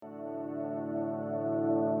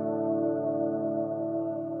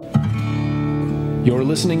You're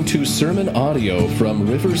listening to sermon audio from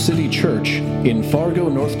River City Church in Fargo,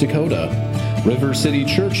 North Dakota. River City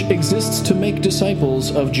Church exists to make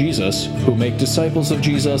disciples of Jesus, who make disciples of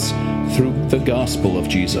Jesus through the gospel of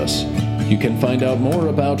Jesus. You can find out more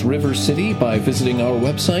about River City by visiting our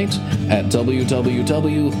website at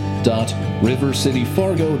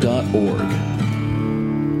www.rivercityfargo.org.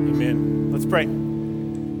 Amen. Let's pray.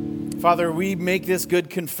 Father, we make this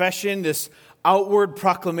good confession, this outward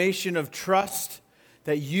proclamation of trust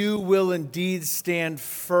that you will indeed stand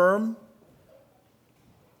firm.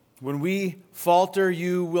 When we falter,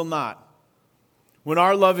 you will not. When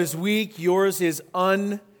our love is weak, yours is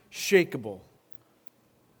unshakable.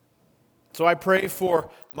 So I pray for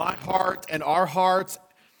my heart and our hearts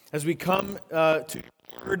as we come to your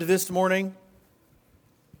word this morning,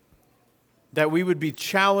 that we would be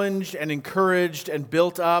challenged and encouraged and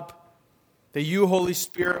built up, that you, Holy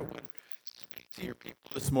Spirit, would speak to your people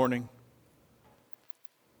this morning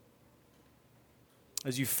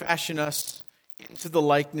as you fashion us into the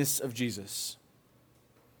likeness of Jesus.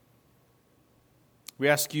 We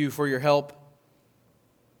ask you for your help,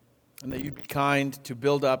 and that you'd be kind to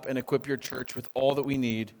build up and equip your church with all that we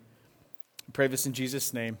need. We pray this in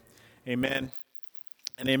Jesus' name. Amen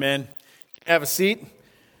and amen. Have a seat.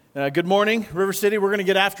 Good morning, River City. We're going to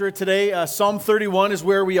get after it today. Psalm 31 is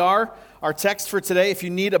where we are. Our text for today. If you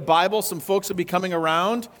need a Bible, some folks will be coming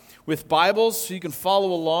around with Bibles so you can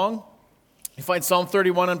follow along. You find Psalm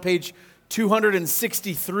 31 on page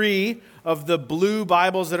 263 of the blue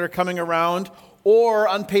Bibles that are coming around, or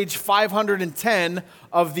on page 510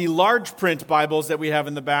 of the large print Bibles that we have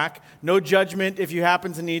in the back. No judgment if you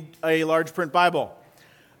happen to need a large print Bible.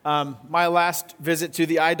 My last visit to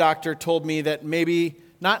the eye doctor told me that maybe,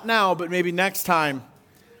 not now, but maybe next time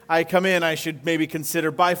I come in, I should maybe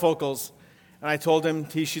consider bifocals. And I told him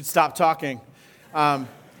he should stop talking.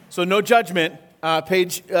 So no judgment.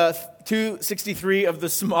 Page 263 of the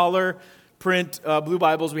smaller print blue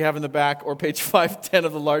Bibles we have in the back, or page 510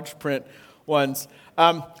 of the large print ones.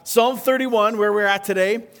 Psalm 31, where we're at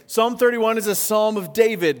today. Psalm 31 is a psalm of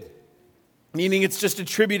David, meaning it's just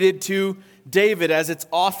attributed to David as its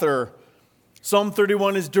author. Psalm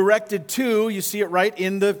 31 is directed to, you see it right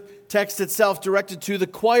in the text itself, directed to the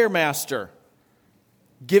choir master,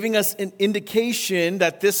 giving us an indication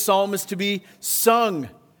that this psalm is to be sung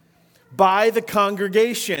by the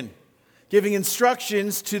congregation, giving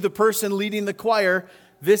instructions to the person leading the choir.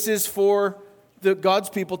 This is for God's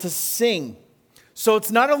people to sing. So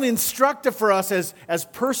it's not only instructive for us as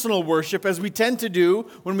personal worship, as we tend to do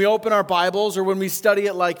when we open our Bibles or when we study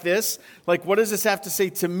it like this, like what does this have to say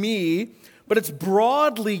to me? But it's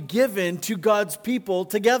broadly given to God's people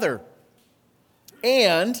together.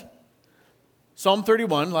 And Psalm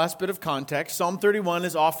 31, last bit of context, Psalm 31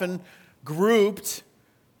 is often grouped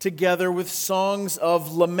together with songs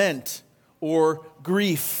of lament or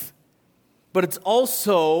grief. But it's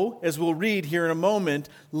also, as we'll read here in a moment,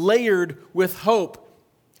 layered with hope.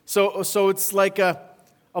 So it's like a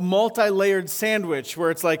multi-layered sandwich where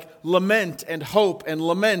it's like lament and hope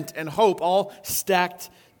all stacked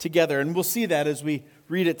together. And we'll see that as we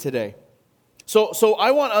read it today. So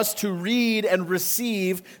I want us to read and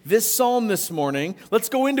receive this psalm this morning. Let's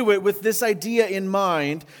go into it with this idea in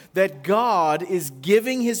mind that God is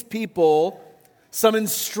giving his people some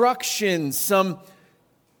instructions, some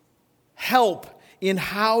help in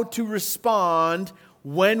how to respond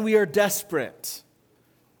when we are desperate.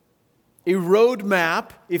 A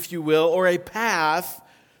roadmap, if you will, or a path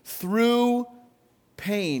through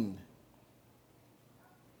pain.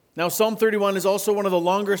 Now, Psalm 31 is also one of the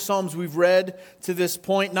longer psalms we've read to this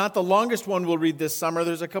point. Not the longest one we'll read this summer.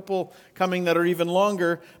 There's a couple coming that are even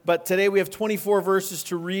longer. But today we have 24 verses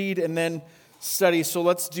to read and then study. So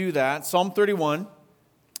let's do that. Psalm 31.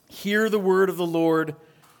 Hear the word of the Lord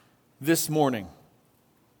this morning.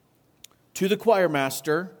 To the choir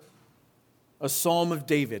master, a psalm of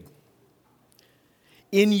David.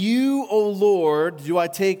 In you, O Lord, do I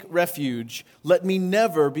take refuge. Let me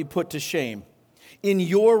never be put to shame. In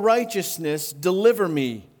your righteousness, deliver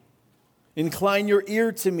me. Incline your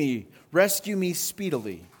ear to me. Rescue me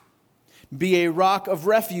speedily. Be a rock of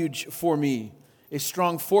refuge for me, a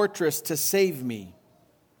strong fortress to save me.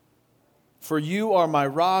 For you are my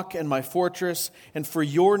rock and my fortress, and for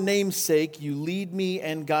your name's sake you lead me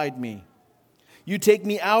and guide me. You take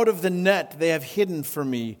me out of the net they have hidden for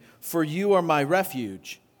me, for you are my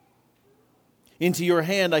refuge. Into your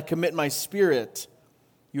hand I commit my spirit.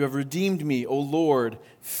 You have redeemed me, O Lord,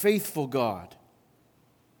 faithful God.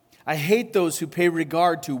 I hate those who pay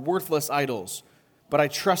regard to worthless idols, but I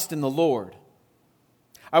trust in the Lord.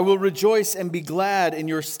 I will rejoice and be glad in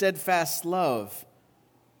your steadfast love.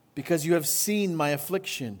 because you have seen my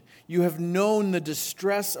affliction. You have known the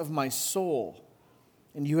distress of my soul,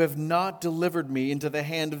 and you have not delivered me into the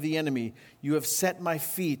hand of the enemy. You have set my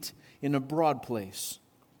feet in a broad place.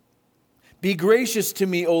 Be gracious to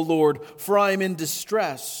me, O Lord, for I am in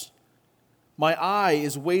distress. My eye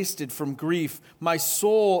is wasted from grief, my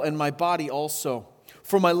soul and my body also.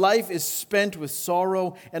 For my life is spent with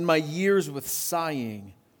sorrow, and my years with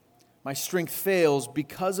sighing. My strength fails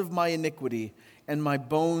because of my iniquity, and my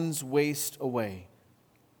bones waste away.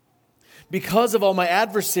 Because of all my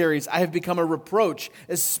adversaries, I have become a reproach,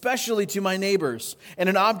 especially to my neighbors, and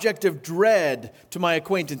an object of dread to my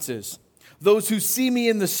acquaintances. Those who see me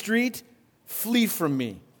in the street flee from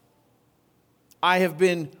me. I have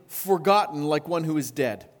been forgotten like one who is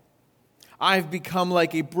dead. I have become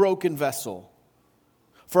like a broken vessel.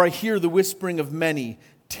 For I hear the whispering of many,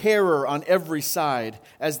 terror on every side,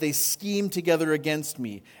 as they scheme together against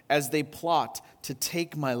me, as they plot to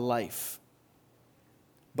take my life.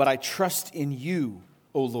 But I trust in you,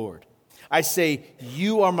 O Lord. I say,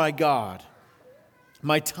 you are my God.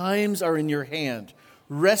 My times are in your hand.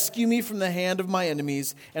 Rescue me from the hand of my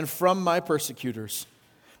enemies and from my persecutors.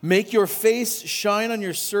 Make your face shine on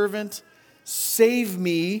your servant. Save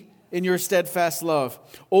me in your steadfast love.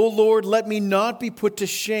 O Lord, let me not be put to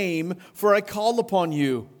shame, for I call upon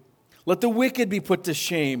you. Let the wicked be put to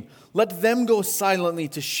shame. Let them go silently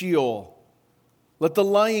to Sheol. Let the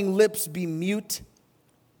lying lips be mute,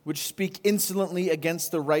 which speak insolently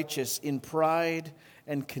against the righteous in pride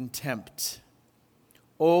and contempt.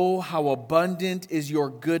 Oh, how abundant is your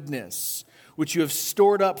goodness, which you have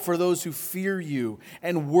stored up for those who fear you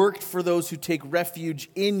and worked for those who take refuge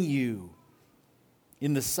in you.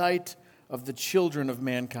 In the sight of the children of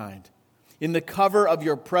mankind. In the cover of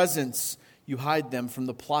your presence, you hide them from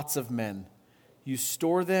the plots of men. You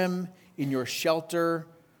store them in your shelter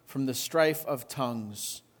from the strife of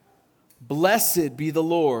tongues. Blessed be the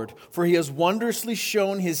Lord, for he has wondrously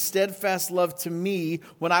shown his steadfast love to me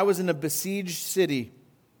when I was in a besieged city.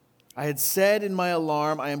 I had said in my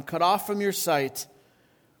alarm, I am cut off from your sight,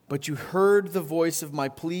 but you heard the voice of my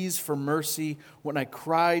pleas for mercy when I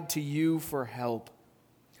cried to you for help.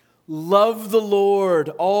 Love the Lord,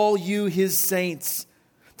 all you his saints.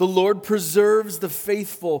 The Lord preserves the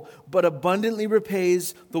faithful, but abundantly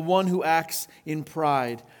repays the one who acts in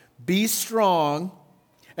pride. Be strong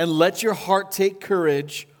and let your heart take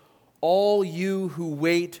courage, all you who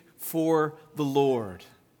wait for the Lord.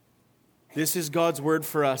 This is God's word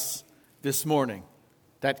for us this morning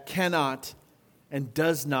that cannot and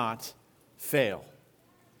does not fail.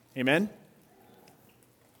 Amen?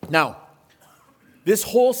 Now, this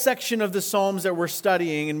whole section of the Psalms that we're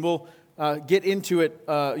studying, and we'll get into it,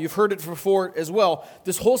 you've heard it before as well,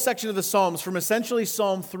 this whole section of the Psalms, from essentially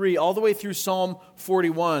Psalm 3 all the way through Psalm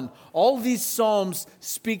 41, all of these Psalms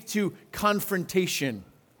speak to confrontation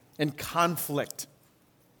and conflict.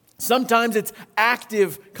 Sometimes it's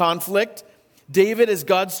active conflict. David, as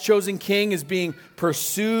God's chosen king, is being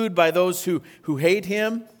pursued by those who hate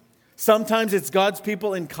him. Sometimes it's God's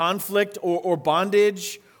people in conflict or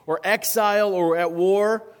bondage or exile or at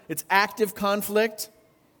war. It's active conflict.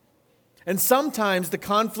 And sometimes the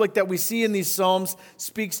conflict that we see in these Psalms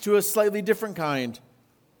speaks to a slightly different kind.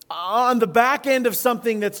 On the back end of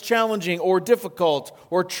something that's challenging or difficult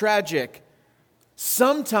or tragic.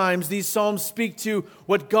 Sometimes these Psalms speak to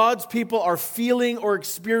what God's people are feeling or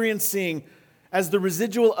experiencing as the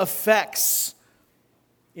residual effects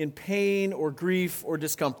in pain or grief or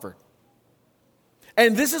discomfort.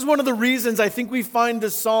 And this is one of the reasons I think we find the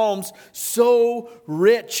Psalms so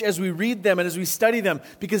rich as we read them and as we study them,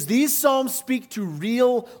 because these Psalms speak to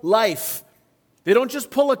real life. They don't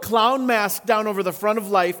just pull a clown mask down over the front of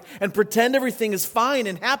life and pretend everything is fine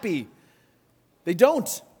and happy. They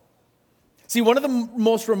don't. See, one of the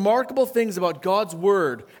most remarkable things about God's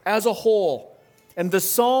Word as a whole, and the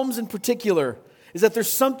Psalms in particular, is that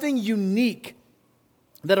there's something unique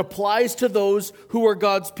that applies to those who are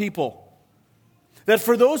God's people. That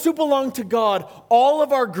for those who belong to God, all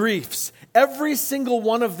of our griefs, every single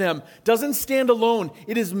one of them, doesn't stand alone.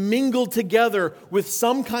 It is mingled together with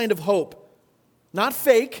some kind of hope. Not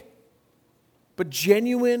fake, but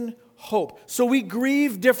genuine hope. So we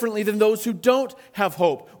grieve differently than those who don't have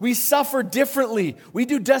hope. We suffer differently. We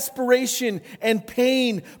do desperation and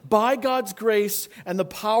pain by God's grace and the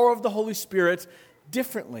power of the Holy Spirit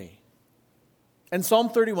differently. And Psalm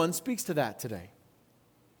 31 speaks to that today.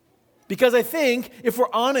 Because I think, if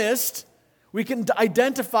we're honest, we can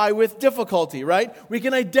identify with difficulty, right? We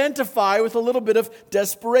can identify with a little bit of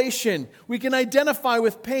desperation. We can identify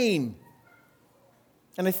with pain.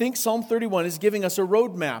 And I think Psalm 31 is giving us a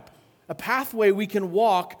roadmap, a pathway we can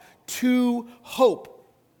walk to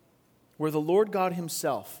hope. where the Lord God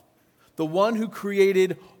himself, the one who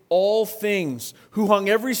created all things, who hung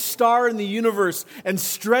every star in the universe and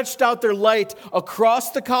stretched out their light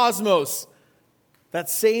across the cosmos, that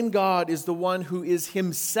same God is the one who is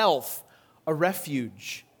himself a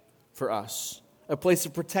refuge for us, a place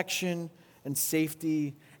of protection and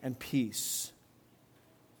safety and peace.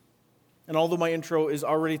 And although my intro is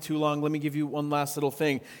already too long, let me give you one last little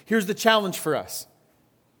thing. Here's the challenge for us.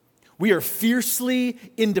 We are fiercely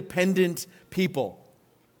independent people.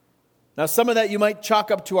 Now, some of that you might chalk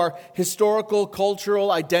up to our historical, cultural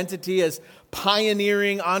identity as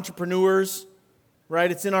pioneering entrepreneurs, right?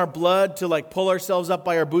 It's in our blood to pull ourselves up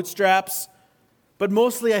by our bootstraps. But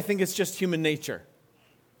mostly I think it's just human nature,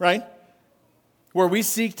 right? Where we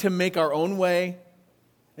seek to make our own way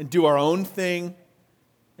and do our own thing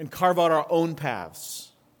and carve out our own paths.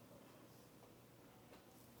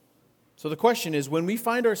 So the question is, when we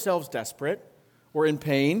find ourselves desperate or in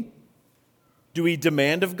pain, do we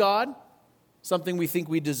demand of God something we think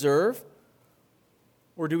we deserve?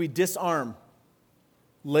 Or do we disarm,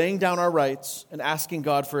 laying down our rights and asking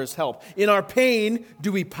God for his help? In our pain,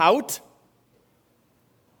 do we pout,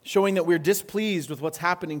 showing that we're displeased with what's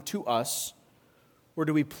happening to us? Or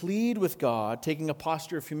do we plead with God, taking a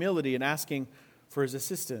posture of humility and asking for his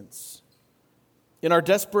assistance? In our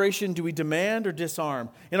desperation, do we demand or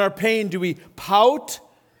disarm? In our pain, do we pout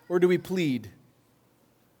or do we plead?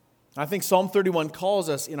 I think Psalm 31 calls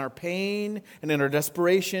us in our pain and in our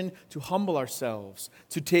desperation to humble ourselves,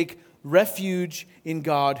 to take refuge in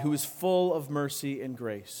God who is full of mercy and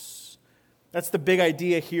grace. That's the big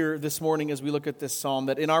idea here this morning as we look at this psalm,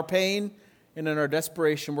 that in our pain and in our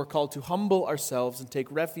desperation, we're called to humble ourselves and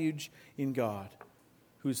take refuge in God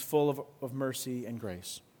who is full of mercy and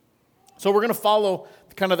grace. So we're going to follow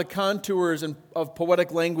kind of the contours of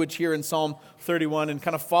poetic language here in Psalm 31 and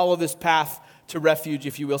kind of follow this path to refuge,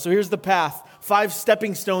 if you will. So here's the path. 5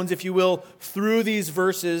 stepping stones, if you will, through these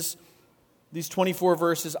verses, these 24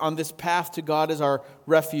 verses on this path to God as our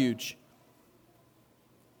refuge.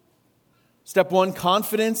 Step 1,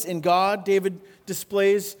 confidence in God, David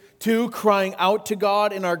displays. 2, crying out to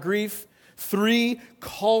God in our grief. 3,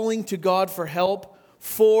 calling to God for help.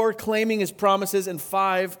 4, claiming his promises. And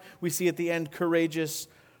 5, we see at the end, courageous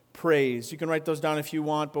praise. You can write those down if you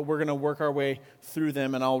want, but we're going to work our way through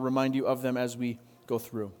them, and I'll remind you of them as we go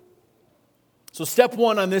through. So step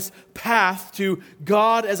 1 on this path to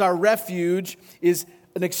God as our refuge is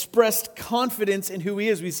an expressed confidence in who he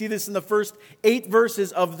is. We see this in the first 8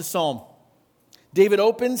 verses of the psalm. David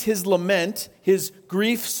opens his lament, his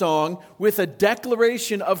grief song, with a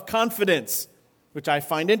declaration of confidence, which I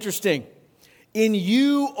find interesting. In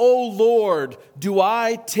you, O Lord, do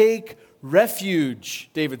I take refuge,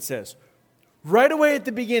 David says. Right away at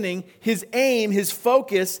the beginning, his aim, his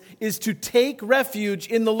focus is to take refuge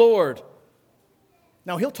in the Lord.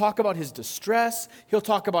 Now, he'll talk about his distress. He'll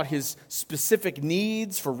talk about his specific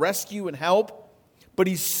needs for rescue and help. But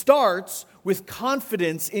he starts with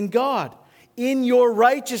confidence in God. In your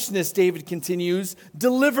righteousness, David continues,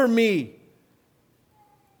 deliver me.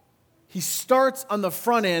 He starts on the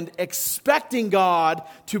front end expecting God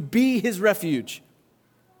to be his refuge.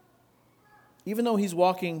 Even though he's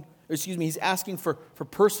asking for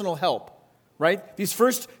personal help, right? These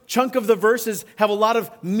first chunk of the verses have a lot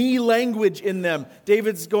of me language in them.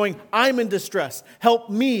 David's going, I'm in distress. Help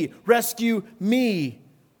me. Rescue me.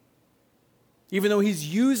 Even though he's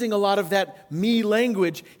using a lot of that me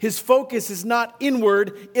language, his focus is not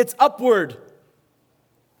inward, it's upward.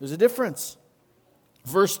 There's a difference.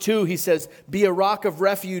 Verse 2, he says, be a rock of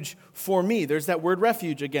refuge for me. There's that word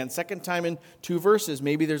refuge again, second time in 2 verses.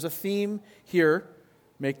 Maybe there's a theme here.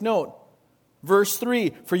 Make note. Verse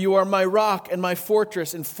 3, for you are my rock and my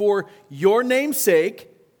fortress, and for your name's sake,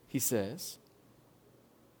 he says,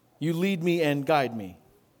 you lead me and guide me.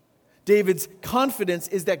 David's confidence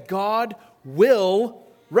is that God will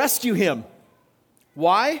rescue him.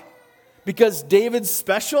 Why? Because David's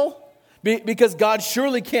special? Because God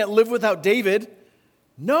surely can't live without David?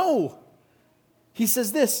 No. He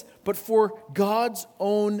says this, but for God's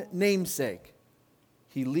own namesake,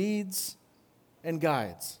 he leads and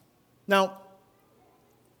guides. Now,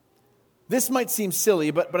 this might seem silly,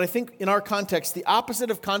 but I think in our context, the opposite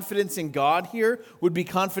of confidence in God here would be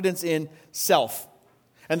confidence in self.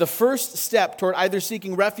 And the first step toward either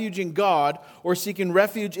seeking refuge in God or seeking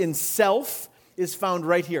refuge in self is found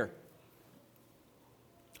right here.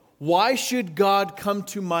 Why should God come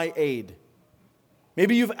to my aid?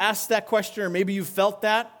 Maybe you've asked that question, or maybe you've felt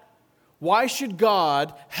that. Why should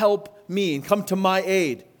God help me and come to my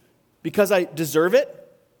aid? Because I deserve it?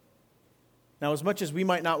 Now, as much as we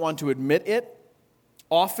might not want to admit it,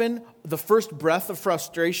 often the first breath of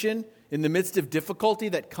frustration in the midst of difficulty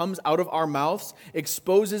that comes out of our mouths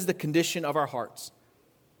exposes the condition of our hearts.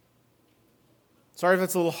 Sorry if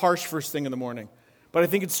that's a little harsh first thing in the morning, but I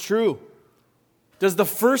think it's true. Does the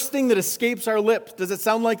first thing that escapes our lips, does it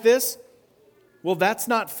sound like this? Well, that's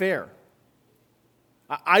not fair.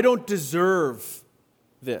 I don't deserve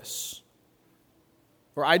this.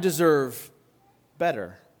 Or I deserve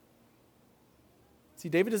better. See,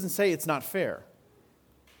 David doesn't say it's not fair.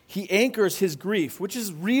 He anchors his grief, which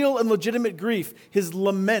is real and legitimate grief, his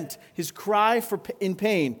lament, his cry in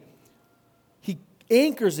pain. He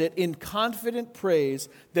anchors it in confident praise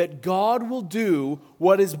that God will do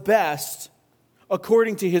what is best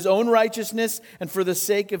according to his own righteousness and for the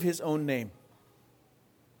sake of his own name.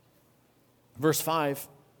 Verse 5,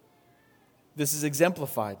 this is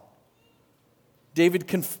exemplified. David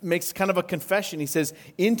makes kind of a confession. He says,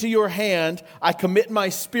 "Into your hand I commit my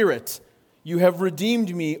spirit. You have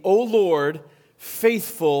redeemed me, O Lord,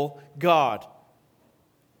 faithful God."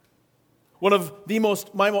 One of the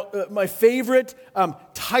my favorite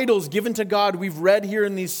titles given to God we've read here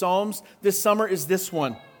in these Psalms this summer is this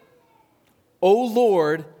one. O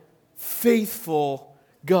Lord, faithful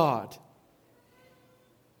God.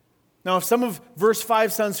 Now, if some of verse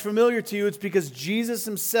 5 sounds familiar to you, it's because Jesus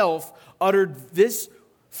himself uttered this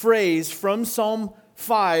phrase from Psalm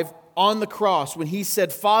 5 on the cross when he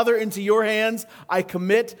said, "Father, into your hands I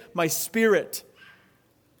commit my spirit."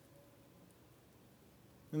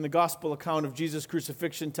 And the gospel account of Jesus'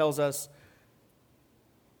 crucifixion tells us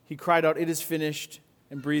he cried out, "It is finished,"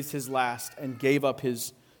 and breathed his last and gave up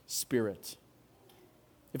his spirit.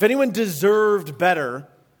 If anyone deserved better,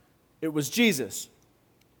 it was Jesus.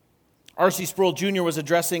 R.C. Sproul Jr. was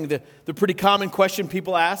addressing the pretty common question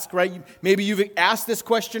people ask, right? Maybe you've asked this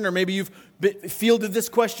question, or maybe you've fielded this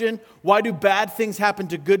question. Why do bad things happen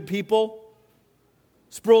to good people?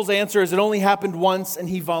 Sproul's answer is it only happened once, and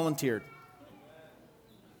he volunteered.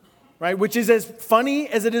 Right? Which is as funny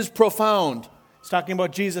as it is profound. He's talking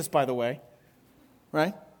about Jesus, by the way.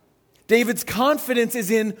 Right? David's confidence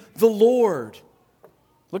is in the Lord.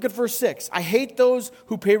 Look at verse 6. "I hate those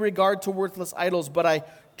who pay regard to worthless idols, but I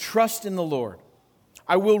trust in the Lord.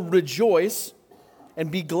 I will rejoice and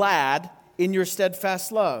be glad in your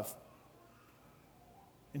steadfast love."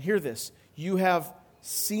 And hear this. "You have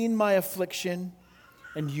seen my affliction,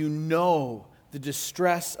 and you know the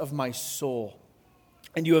distress of my soul.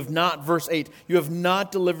 And you have not," verse 8, "you have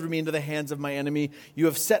not delivered me into the hands of my enemy. You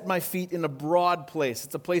have set my feet in a broad place."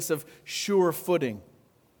 It's a place of sure footing.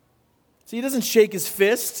 So he doesn't shake his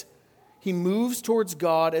fist. He moves towards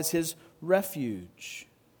God as his refuge.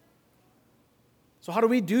 So how do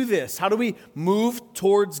we do this? How do we move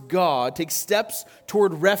towards God, take steps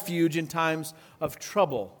toward refuge in times of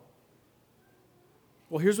trouble?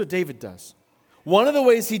 Well, here's what David does. One of the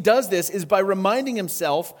ways he does this is by reminding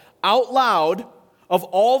himself out loud of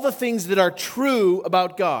all the things that are true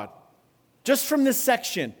about God. Just from this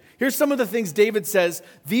section, here's some of the things David says.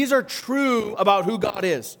 These are true about who God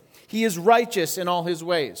is. He is righteous in all his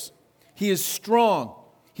ways. He is strong.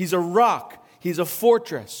 He's a rock. He's a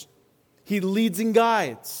fortress. He leads and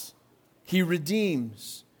guides. He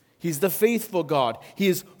redeems. He's the faithful God. He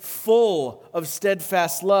is full of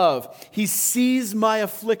steadfast love. He sees my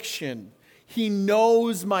affliction. He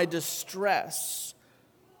knows my distress.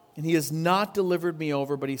 And he has not delivered me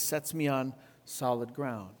over, but he sets me on solid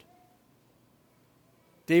ground.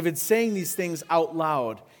 David's saying these things out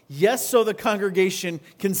loud. Yes, so the congregation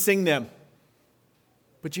can sing them.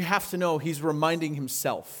 But you have to know he's reminding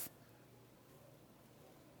himself.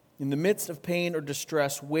 In the midst of pain or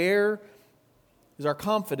distress, where is our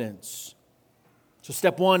confidence? So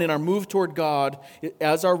step one in our move toward God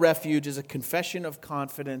as our refuge is a confession of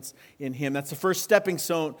confidence in him. That's the first stepping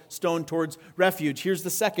stone towards refuge. Here's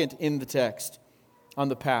the second in the text on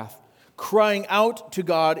the path. Crying out to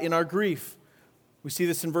God in our grief. We see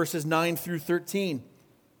this in verses 9 through 13.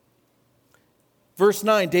 Verse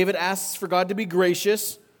 9, David asks for God to be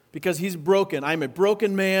gracious because he's broken. I'm a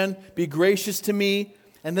broken man. Be gracious to me.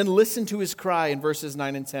 And then listen to his cry in verses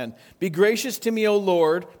 9 and 10. Be gracious to me, O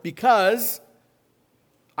Lord, because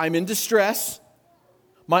I'm in distress.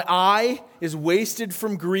 My eye is wasted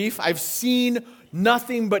from grief. I've seen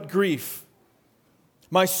nothing but grief.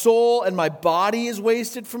 My soul and my body is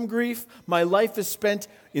wasted from grief. My life is spent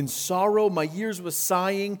in sorrow. My years with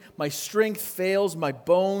sighing. My strength fails. My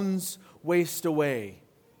bones waste away.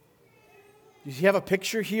 Do you have a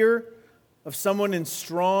picture here of someone in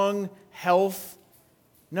strong health?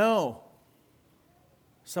 No.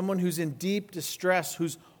 Someone who's in deep distress,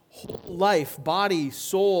 whose whole life, body,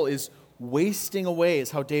 soul is wasting away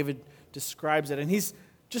is how David describes it. And he's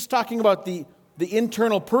just talking about the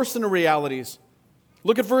internal personal realities.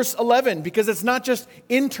 Look at verse 11, because it's not just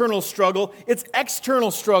internal struggle, it's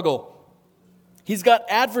external struggle. He's got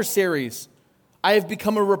adversaries. I have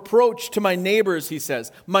become a reproach to my neighbors, he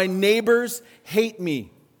says. My neighbors hate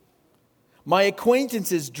me. My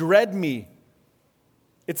acquaintances dread me.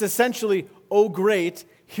 It's essentially, oh great,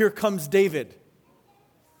 here comes David.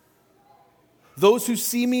 Those who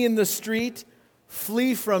see me in the street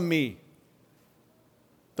flee from me.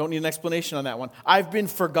 Don't need an explanation on that one. I've been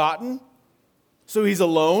forgotten, so he's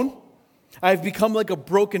alone. I've become like a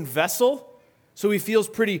broken vessel, so he feels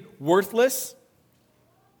pretty worthless.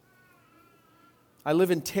 I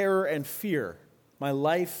live in terror and fear. My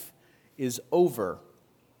life is over.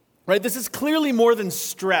 Right? This is clearly more than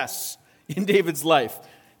stress in David's life.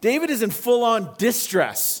 David is in full-on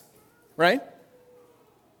distress, right?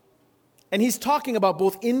 And he's talking about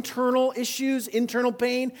both internal issues, internal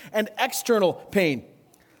pain, and external pain.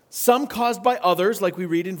 Some caused by others, like we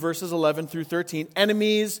read in verses 11 through 13.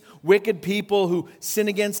 Enemies, wicked people who sin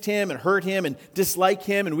against him and hurt him and dislike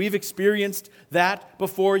him. And we've experienced that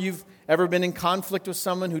before. You've ever been in conflict with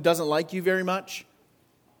someone who doesn't like you very much?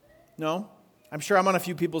 No? I'm sure I'm on a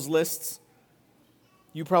few people's lists.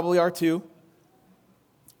 You probably are too.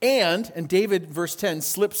 And David, verse 10,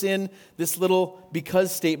 slips in this little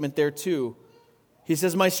because statement there too. He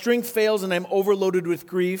says, my strength fails and I'm overloaded with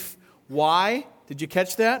grief. Why? Did you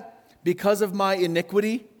catch that? Because of my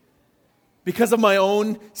iniquity? Because of my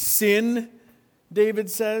own sin, David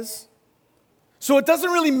says. So it doesn't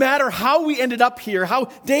really matter how we ended up here, how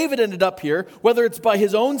David ended up here, whether it's by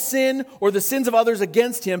his own sin or the sins of others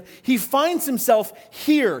against him. He finds himself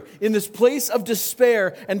here in this place of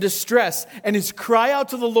despair and distress. And his cry out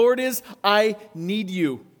to the Lord is, I need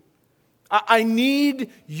you. I need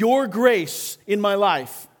your grace in my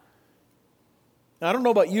life. Now, I don't know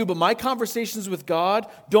about you, but my conversations with God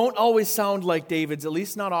don't always sound like David's, at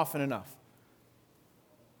least not often enough.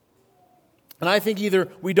 And I think either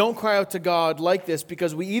we don't cry out to God like this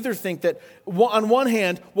because we either think that, on one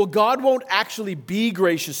hand, well, God won't actually be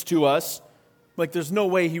gracious to us, like there's no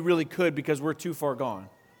way he really could because we're too far gone.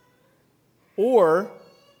 Or,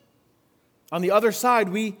 on the other side,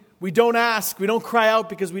 we don't ask, we don't cry out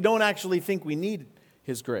because we don't actually think we need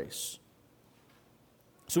his grace.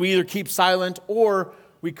 So we either keep silent or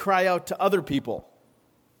we cry out to other people.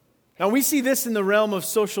 Now, we see this in the realm of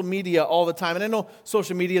social media all the time. And I know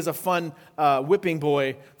social media is a fun whipping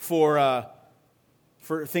boy for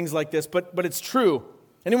things like this, but it's true.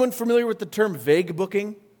 Anyone familiar with the term vague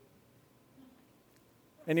booking?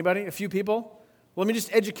 Anybody? A few people? Well, let me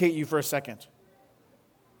just educate you for a second.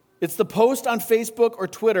 It's the post on Facebook or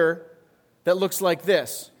Twitter that looks like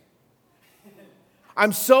this.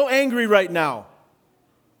 I'm so angry right now.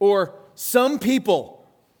 Or some people.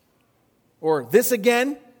 Or this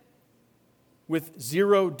again. With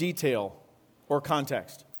zero detail or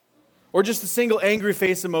context. Or just a single angry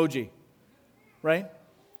face emoji. Right?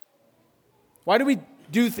 Why do we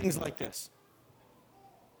do things like this?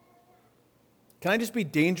 Can I just be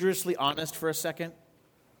dangerously honest for a second?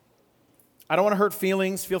 I don't want to hurt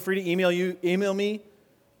feelings. Feel free to email me.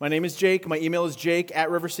 My name is Jake. My email is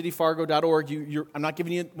jake@rivercityfargo.org. I'm not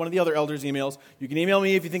giving you one of the other elders' emails. You can email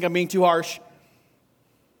me if you think I'm being too harsh.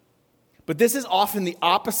 But this is often the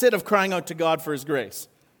opposite of crying out to God for his grace.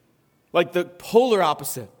 Like the polar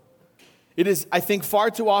opposite. It is, I think, far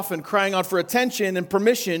too often crying out for attention and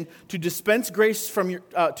permission to dispense grace from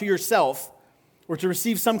to yourself or to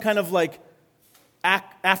receive some kind of like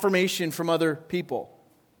affirmation from other people.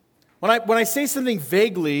 When I say something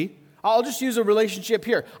vaguely, I'll just use a relationship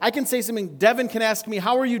here. I can say something, Devin can ask me,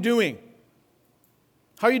 how are you doing?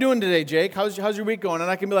 How are you doing today, Jake? How's your week going? And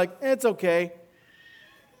I can be like, it's okay.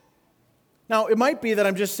 Now, it might be that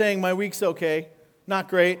I'm just saying my week's okay. Not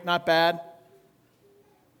great, not bad.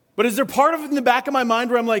 But is there part of it in the back of my mind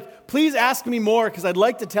where I'm like, please ask me more because I'd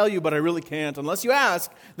like to tell you, but I really can't. Unless you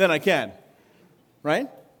ask, then I can. Right?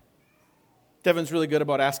 Devin's really good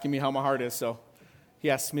about asking me how my heart is, so he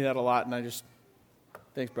asks me that a lot, and I just,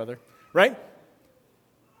 thanks, brother. Right?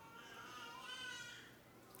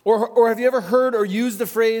 Or have you ever heard or used the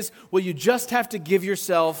phrase, well, you just have to give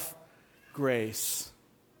yourself grace?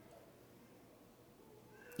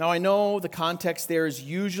 Now, I know the context there is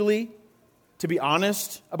usually to be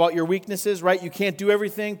honest about your weaknesses, right? You can't do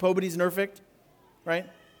everything. Nobody's perfect, right?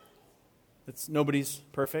 Nobody's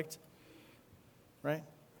perfect, right?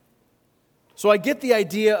 So I get the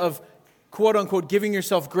idea of, quote unquote, giving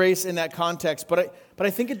yourself grace in that context, but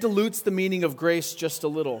I think it dilutes the meaning of grace just a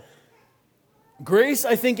little. Grace,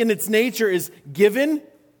 I think, in its nature is given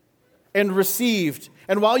and received.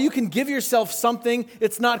 And while you can give yourself something,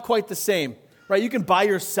 it's not quite the same. Right, you can buy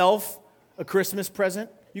yourself a Christmas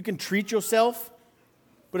present. You can treat yourself.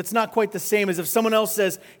 but it's not quite the same as if someone else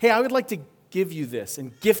says, hey, I would like to give you this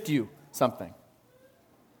and gift you something.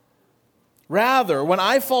 Rather, when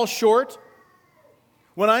I fall short,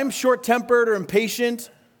 when I'm short-tempered or impatient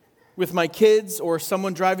with my kids or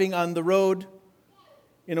someone driving on the road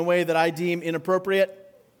in a way that I deem inappropriate,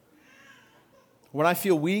 when I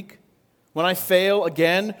feel weak, when I fail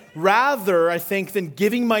again, rather, I think, than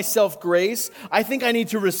giving myself grace, I think I need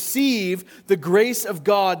to receive the grace of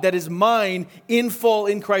God that is mine in full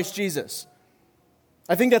in Christ Jesus.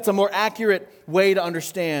 I think that's a more accurate way to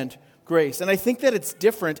understand grace. And I think that it's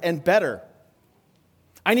different and better.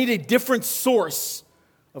 I need a different source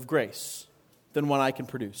of grace than one I can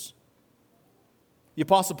produce. The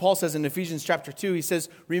Apostle Paul says in Ephesians chapter 2, he says,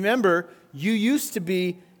 remember, you used to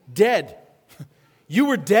be dead. You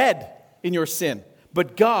were dead in your sin.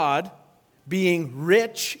 But God, being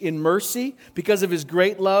rich in mercy, because of his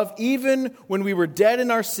great love, even when we were dead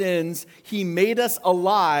in our sins, he made us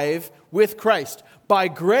alive with Christ. By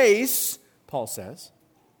grace, Paul says,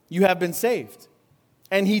 you have been saved.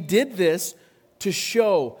 And he did this to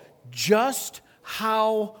show just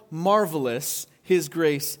how marvelous his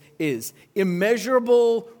grace is.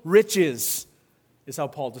 Immeasurable riches is how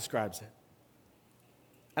Paul describes it.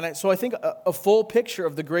 And so I think a full picture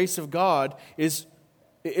of the grace of God is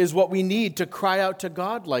what we need to cry out to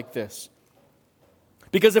God like this.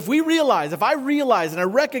 Because if I realize and I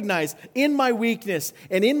recognize in my weakness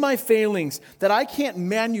and in my failings that I can't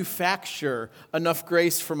manufacture enough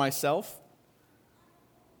grace for myself,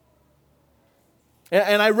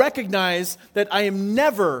 and I recognize that I am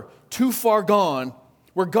never too far gone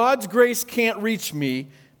where God's grace can't reach me,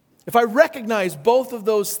 if I recognize both of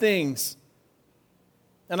those things,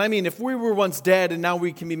 and I mean, if we were once dead and now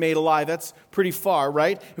we can be made alive, that's pretty far,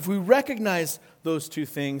 right? If we recognize those two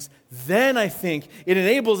things, then I think it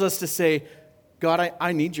enables us to say, God,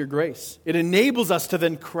 I need your grace. It enables us to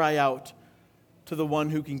then cry out to the one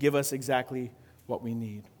who can give us exactly what we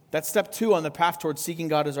need. That's step 2 on the path towards seeking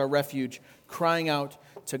God as our refuge, crying out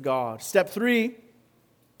to God. Step 3,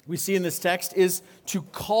 we see in this text, is to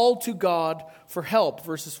call to God for help,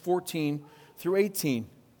 verses 14 through 18.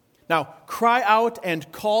 Now, cry out and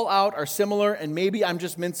call out are similar, and maybe I'm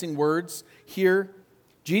just mincing words here.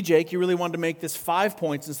 Gee, Jake, you really wanted to make this 5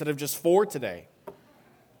 points instead of just 4 today.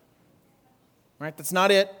 Right? That's not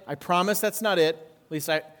it. I promise that's not it. At least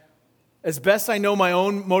as best I know my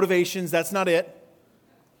own motivations, that's not it.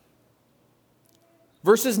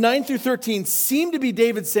 Verses 9 through 13 seem to be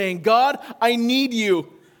David saying, God, I need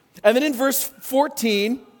you. And then in verse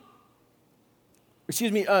 14,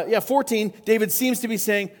 David seems to be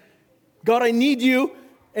saying, God, I need you,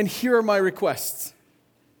 and here are my requests.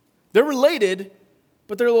 They're related,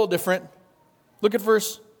 but they're a little different. Look at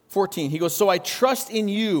verse 14. He goes, so I trust in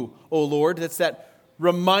you, O Lord. That's that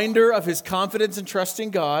reminder of his confidence and trust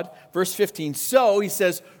in God. Verse 15. So, he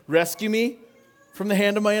says, rescue me from the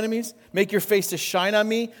hand of my enemies. Make your face to shine on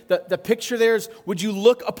me. The picture there is, would you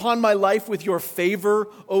look upon my life with your favor,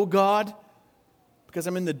 O God? Because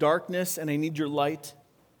I'm in the darkness and I need your light.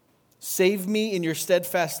 Save me in your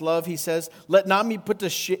steadfast love, he says. Let not me be put to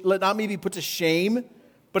shame,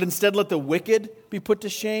 but instead let the wicked be put to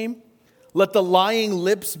shame. Let the lying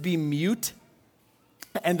lips be mute.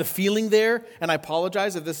 And the feeling there, and I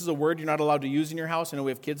apologize if this is a word you're not allowed to use in your house. I know we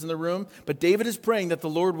have kids in the room. But David is praying that the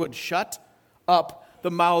Lord would shut up the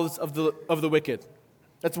mouths of the wicked.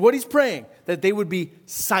 That's what he's praying, that they would be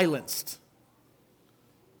silenced.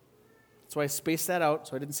 That's why I spaced that out.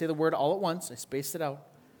 So I didn't say the word all at once. I spaced it out.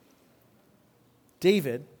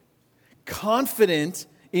 David, confident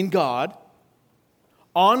in God,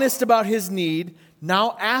 honest about his need,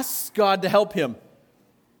 now asks God to help him.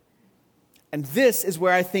 And this is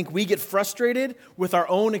where I think we get frustrated with our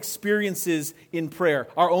own experiences in prayer,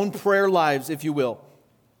 our own prayer lives, if you will.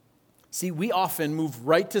 See, we often move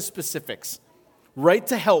right to specifics, right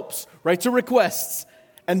to helps, right to requests,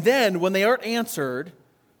 and then when they aren't answered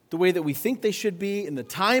the way that we think they should be, in the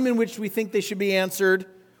time in which we think they should be answered,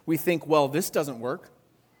 we think, well, this doesn't work.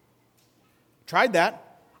 Tried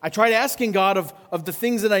that. I tried asking God of the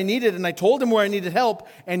things that I needed, and I told him where I needed help,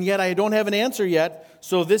 and yet I don't have an answer yet,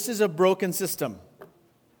 so this is a broken system.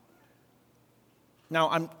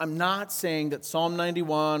 Now, I'm not saying that Psalm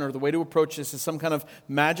 91 or the way to approach this is some kind of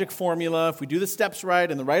magic formula. If we do the steps right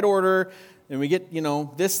in the right order, and we get,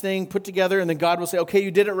 this thing put together, and then God will say, okay, you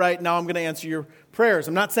did it right, now I'm going to answer your prayers.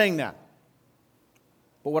 I'm not saying that.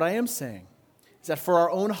 But what I am saying is that for our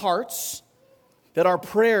own hearts, that our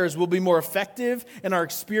prayers will be more effective and our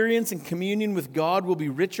experience and communion with God will be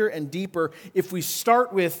richer and deeper if we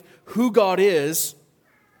start with who God is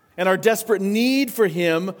and our desperate need for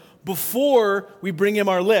him before we bring him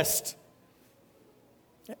our list.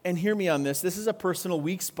 And hear me on this. This is a personal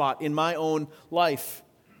weak spot in my own life.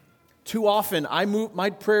 Too often, my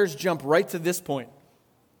prayers jump right to this point.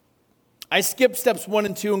 I skip steps 1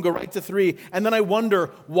 and 2 and go right to 3, and then I wonder,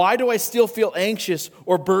 why do I still feel anxious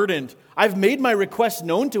or burdened? I've made my requests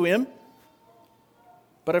known to Him,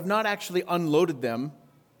 but I've not actually unloaded them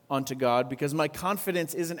onto God because my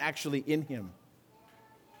confidence isn't actually in Him.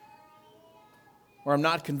 Or I'm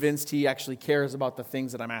not convinced He actually cares about the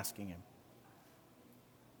things that I'm asking Him.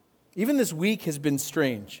 Even this week has been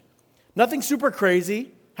strange. Nothing super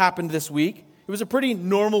crazy happened this week. It was a pretty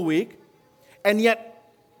normal week. And yet,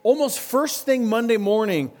 almost first thing Monday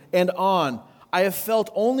morning and on, I have felt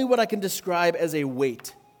only what I can describe as a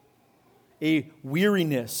weight, a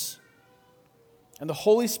weariness. And the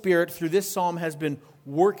Holy Spirit, through this psalm, has been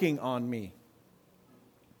working on me.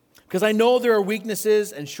 Because I know there are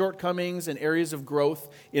weaknesses and shortcomings and areas of growth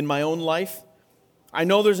in my own life. I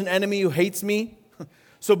know there's an enemy who hates me.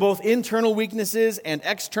 So both internal weaknesses and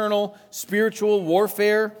external spiritual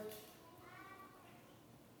warfare.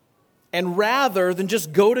 And rather than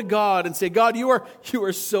just go to God and say, God, you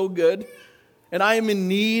are so good, and I am in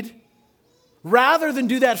need. Rather than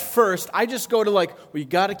do that first, I just go to you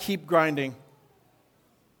got to keep grinding.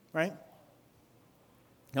 Right?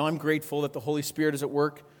 Now I'm grateful that the Holy Spirit is at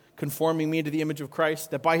work conforming me to the image of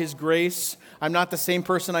Christ, that by His grace, I'm not the same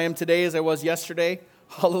person I am today as I was yesterday.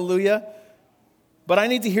 Hallelujah. But I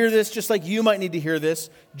need to hear this just like you might need to hear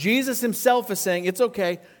this. Jesus Himself is saying, it's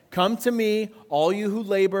okay. Come to me, all you who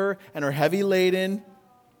labor and are heavy laden,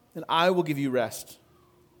 and I will give you rest.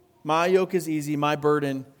 My yoke is easy, my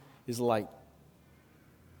burden is light.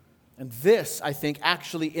 And this, I think,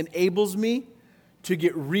 actually enables me to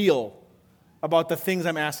get real about the things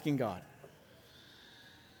I'm asking God.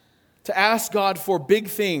 To ask God for big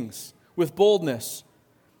things with boldness,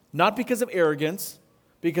 not because of arrogance,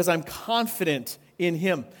 because I'm confident in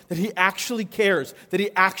Him, that He actually cares, that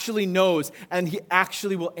He actually knows, and He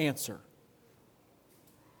actually will answer.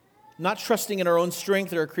 Not trusting in our own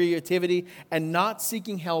strength or our creativity, and not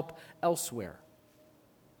seeking help elsewhere,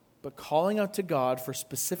 but calling out to God for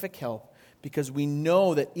specific help because we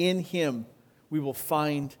know that in Him we will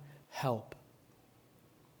find help.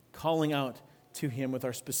 Calling out to Him with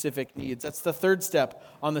our specific needs. That's the third step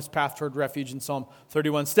on this path toward refuge in Psalm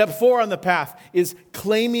 31. Step 4 on the path is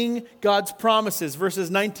claiming God's promises, verses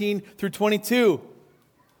 19 through 22.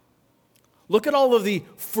 Look at all of the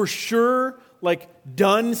for sure,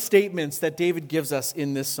 done statements that David gives us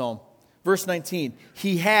in this psalm. Verse 19,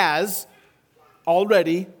 He has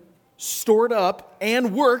already stored up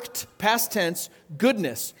and worked, past tense,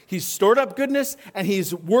 goodness. He's stored up goodness and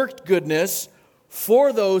He's worked goodness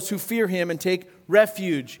for those who fear Him and take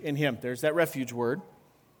refuge in Him. There's that refuge word.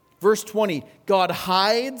 Verse 20, God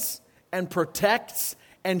hides and protects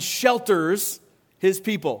and shelters His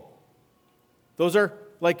people. Those are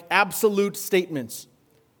absolute statements.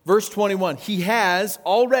 Verse 21, He has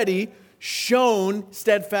already shown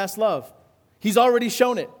steadfast love. He's already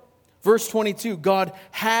shown it. Verse 22, God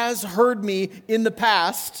has heard me in the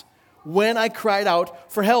past when I cried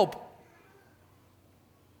out for help.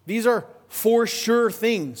 These are for sure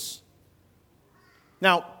things.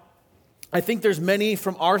 Now, I think there's many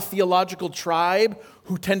from our theological tribe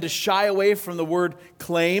who tend to shy away from the word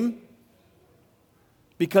claim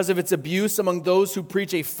because of its abuse among those who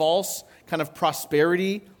preach a false kind of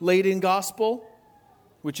prosperity-laden gospel,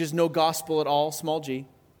 which is no gospel at all, small g.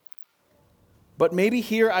 But maybe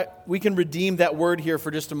here we can redeem that word here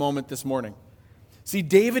for just a moment this morning. See,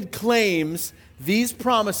 David claims these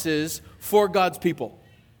promises for God's people.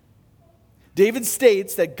 David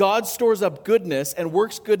states that God stores up goodness and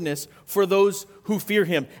works goodness for those who fear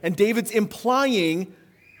Him. And David's implying,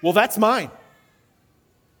 well, that's mine.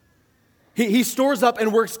 He stores up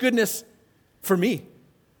and works goodness for me.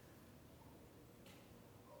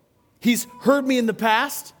 He's heard me in the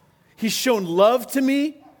past. He's shown love to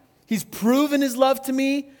me. He's proven His love to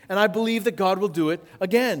me. And I believe that God will do it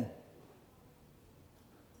again.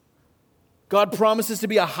 God promises to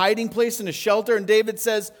be a hiding place and a shelter. And David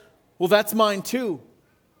says, well, that's mine too.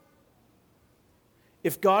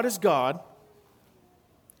 If God is God,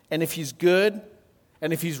 and if He's good,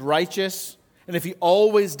 and if He's righteous, and if He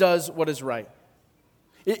always does what is right,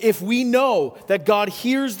 if we know that God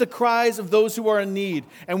hears the cries of those who are in need,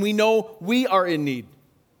 and we know we are in need,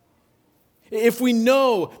 if we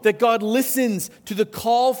know that God listens to the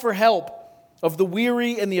call for help of the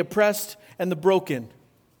weary and the oppressed and the broken,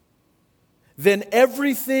 then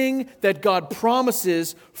everything that God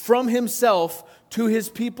promises from Himself to His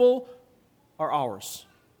people are ours.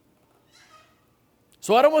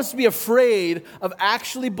 So I don't want us to be afraid of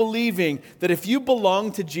actually believing that if you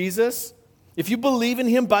belong to Jesus, If you believe in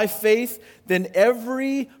him by faith, then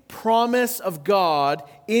every promise of God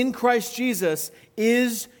in Christ Jesus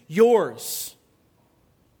is yours.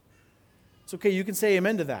 It's okay, you can say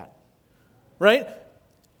amen to that. Right?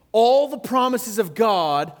 All the promises of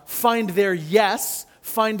God find their yes,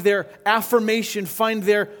 find their affirmation, find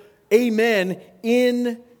their amen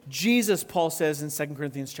in Jesus, Paul says in 2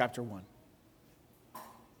 Corinthians chapter 1.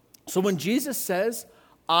 So when Jesus says,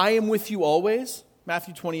 I am with you always,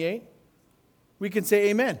 Matthew 28, we can say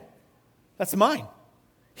amen. That's mine.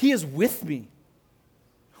 He is with me.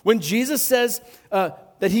 When Jesus says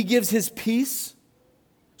that he gives his peace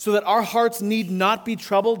so that our hearts need not be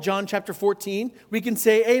troubled, John chapter 14, we can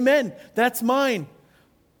say amen. That's mine.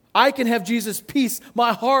 I can have Jesus' peace.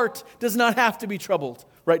 My heart does not have to be troubled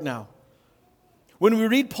right now. When we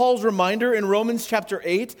read Paul's reminder in Romans chapter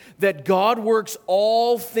 8 that God works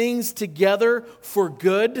all things together for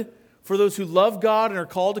good for those who love God and are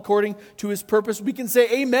called according to his purpose, we can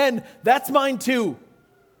say, amen, that's mine too.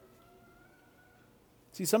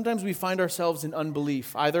 See, sometimes we find ourselves in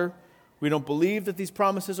unbelief. Either we don't believe that these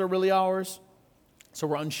promises are really ours, so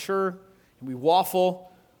we're unsure, and we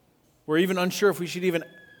waffle. We're even unsure if we should even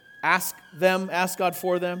ask God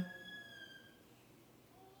for them.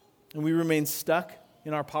 And we remain stuck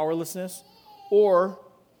in our powerlessness. Or,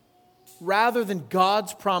 rather than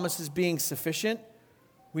God's promises being sufficient,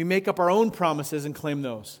 we make up our own promises and claim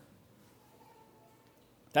those.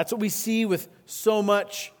 That's what we see with so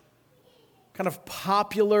much kind of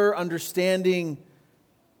popular understanding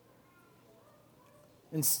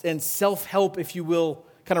and self-help, if you will,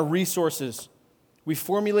 kind of resources. We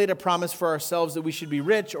formulate a promise for ourselves that we should be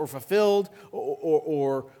rich or fulfilled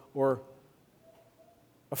or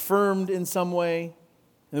affirmed in some way.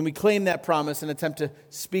 And then we claim that promise and attempt to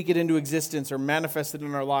speak it into existence or manifest it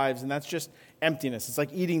in our lives. And that's just emptiness. It's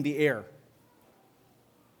like eating the air.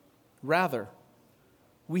 Rather,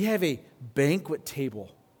 we have a banquet table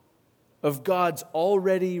of God's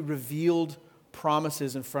already revealed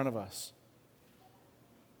promises in front of us.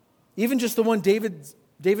 Even just the ones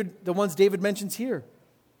David mentions here.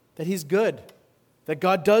 That he's good. That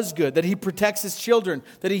God does good. That he protects his children.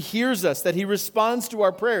 That he hears us. That he responds to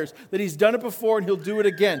our prayers. That he's done it before and he'll do it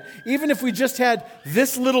again. Even if we just had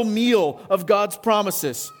this little meal of God's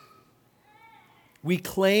promises, we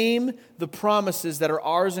claim the promises that are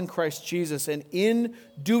ours in Christ Jesus. And in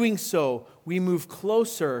doing so, we move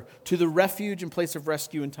closer to the refuge and place of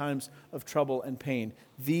rescue in times of trouble and pain.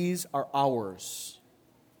 These are ours.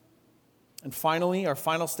 And finally, our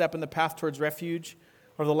final step in the path towards refuge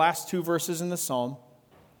are the last two verses in the psalm,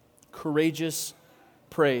 courageous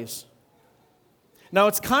praise. Now,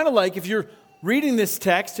 it's kind of like, if you're reading this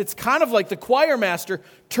text, it's kind of like the choir master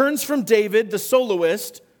turns from David, the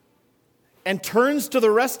soloist, and turns to the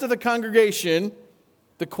rest of the congregation,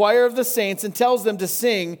 the choir of the saints, and tells them to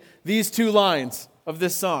sing these two lines of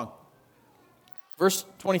this song. Verse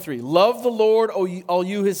 23, love the Lord, all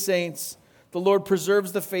you his saints. The Lord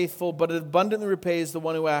preserves the faithful, but abundantly repays the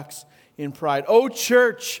one who acts in pride. O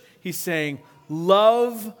church, he's saying,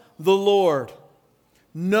 love the Lord.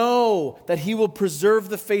 Know that he will preserve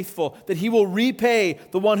the faithful, that he will repay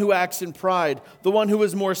the one who acts in pride, the one who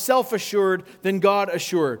is more self-assured than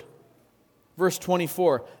God-assured. Verse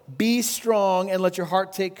 24, be strong and let your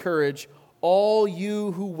heart take courage, all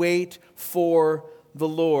you who wait for the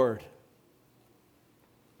Lord.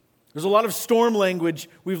 There's a lot of storm language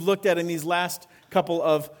we've looked at in these last couple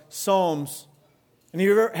of Psalms. And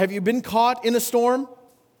have you been caught in a storm?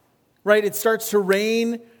 Right? It starts to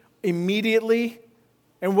rain immediately.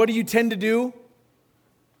 And what do you tend to do?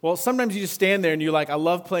 Well, sometimes you just stand there and you're like, I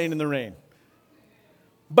love playing in the rain.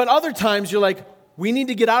 But other times you're like, we need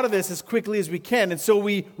to get out of this as quickly as we can. And so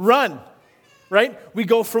we run, right? We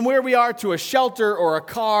go from where we are to a shelter or a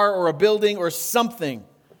car or a building or something.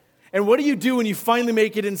 And what do you do when you finally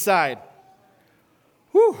make it inside?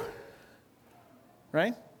 Whew.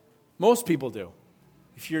 Right? Most people do.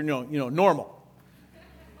 If you're normal.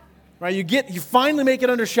 Right? You finally make it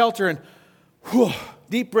under shelter and whew,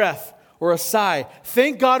 deep breath or a sigh.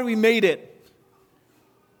 Thank God we made it.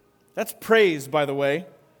 That's praise, by the way.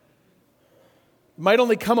 It might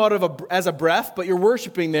only come out as a breath, but you're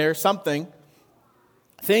worshiping there something.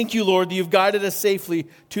 Thank you, Lord, that you've guided us safely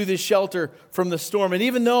to this shelter from the storm. And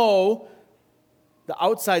even though the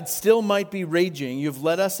outside still might be raging, you've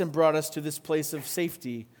led us and brought us to this place of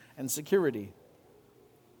safety and security.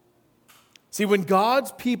 See, when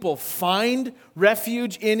God's people find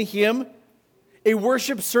refuge in him, a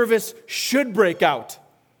worship service should break out.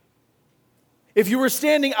 If you were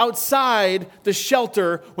standing outside the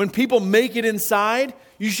shelter when people make it inside,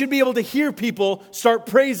 you should be able to hear people start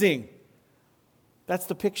praising. That's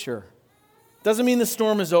the picture. Doesn't mean the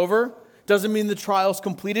storm is over. Doesn't mean the trial's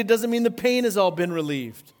completed. Doesn't mean the pain has all been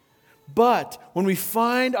relieved. But when we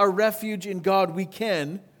find our refuge in God, we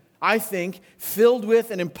can, I think, filled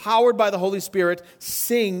with and empowered by the Holy Spirit,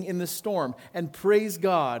 sing in the storm and praise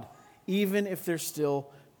God, even if there's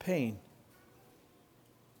still pain.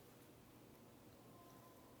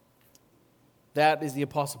 That is, the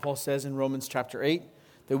Apostle Paul says in Romans chapter 8,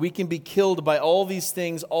 that we can be killed by all these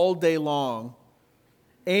things all day long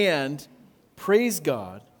and praise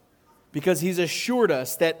God because He's assured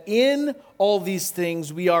us that in all these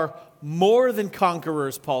things we are more than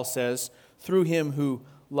conquerors, Paul says, through Him who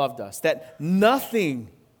loved us. That nothing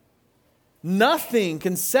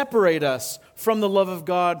can separate us from the love of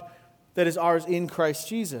God that is ours in Christ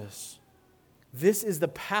Jesus. This is the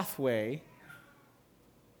pathway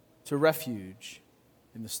to refuge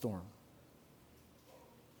in the storm.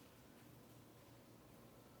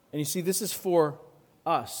 And you see, this is for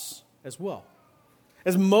us as well.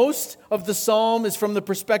 As most of the psalm is from the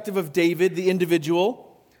perspective of David, the individual,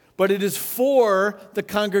 but it is for the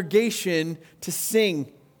congregation to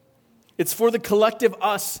sing. It's for the collective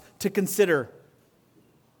us to consider,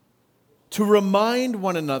 to remind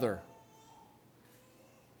one another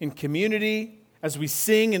in community as we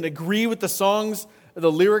sing and agree with the songs,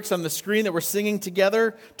 the lyrics on the screen that we're singing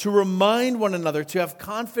together, to remind one another to have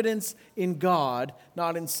confidence in God,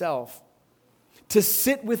 not in self. To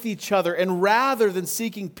sit with each other, and rather than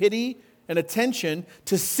seeking pity and attention,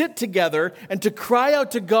 to sit together and to cry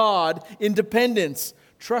out to God in dependence,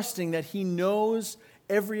 trusting that He knows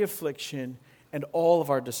every affliction and all of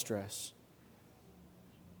our distress.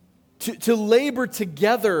 To labor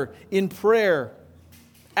together in prayer,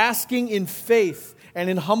 asking in faith and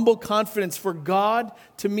in humble confidence for God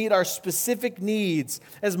to meet our specific needs.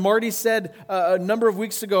 As Marty said a number of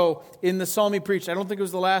weeks ago in the psalm he preached, I don't think it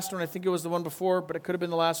was the last one, I think it was the one before, but it could have been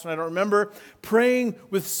the last one, I don't remember. Praying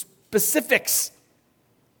with specifics,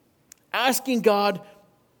 asking God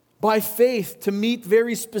by faith to meet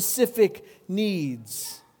very specific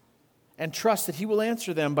needs and trust that He will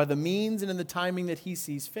answer them by the means and in the timing that He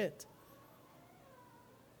sees fit.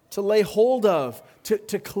 To lay hold of,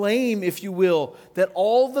 to claim, if you will, that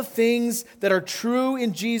all the things that are true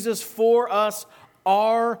in Jesus for us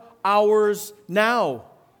are ours now.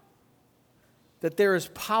 That there is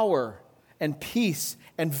power and peace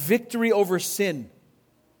and victory over sin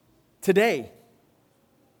today.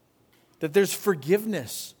 That there's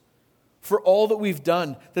forgiveness for all that we've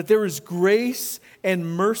done. That there is grace and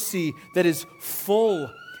mercy that is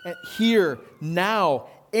full and here, now,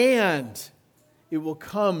 and it will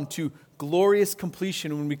come to glorious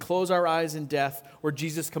completion when we close our eyes in death or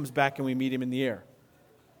Jesus comes back and we meet Him in the air.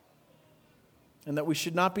 And that we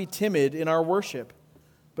should not be timid in our worship,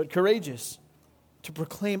 but courageous to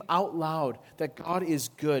proclaim out loud that God is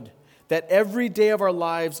good, that every day of our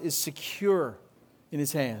lives is secure in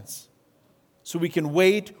His hands. So we can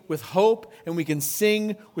wait with hope and we can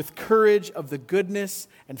sing with courage of the goodness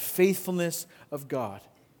and faithfulness of God.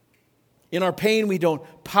 In our pain, we don't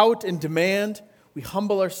pout and demand. We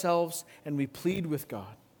humble ourselves and we plead with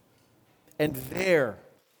God. And there,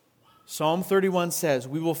 Psalm 31 says,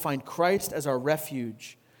 we will find Christ as our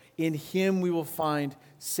refuge. In Him we will find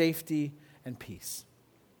safety and peace.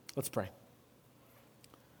 Let's pray.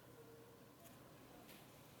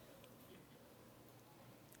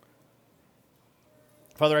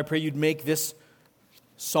 Father, I pray You'd make this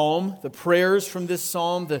psalm, the prayers from this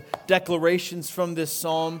psalm, the declarations from this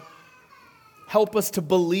psalm, help us to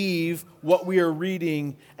believe what we are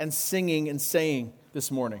reading and singing and saying this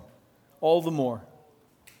morning, all the more.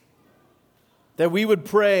 That we would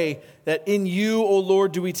pray that in You, O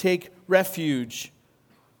Lord, do we take refuge.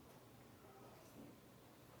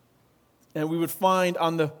 And we would find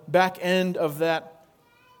on the back end of that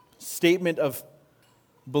statement of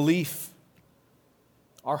belief,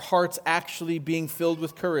 our hearts actually being filled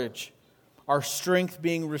with courage, our strength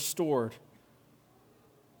being restored.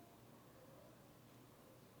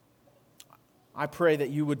 I pray that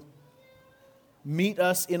You would meet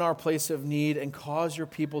us in our place of need and cause Your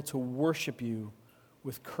people to worship You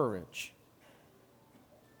with courage.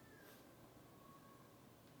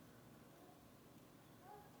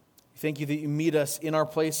 Thank You that You meet us in our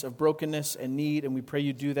place of brokenness and need, and we pray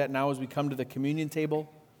You do that now as we come to the communion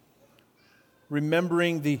table,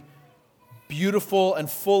 remembering the beautiful and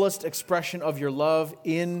fullest expression of Your love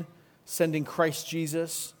in sending Christ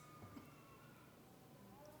Jesus,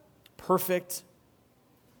 perfect,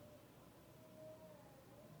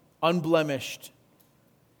 unblemished,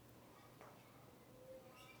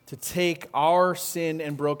 to take our sin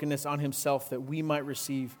and brokenness on Himself that we might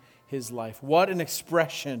receive His life. What an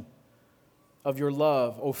expression of Your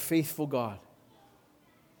love, O faithful God.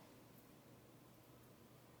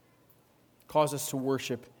 Cause us to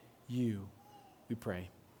worship you, we pray.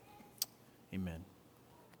 Amen.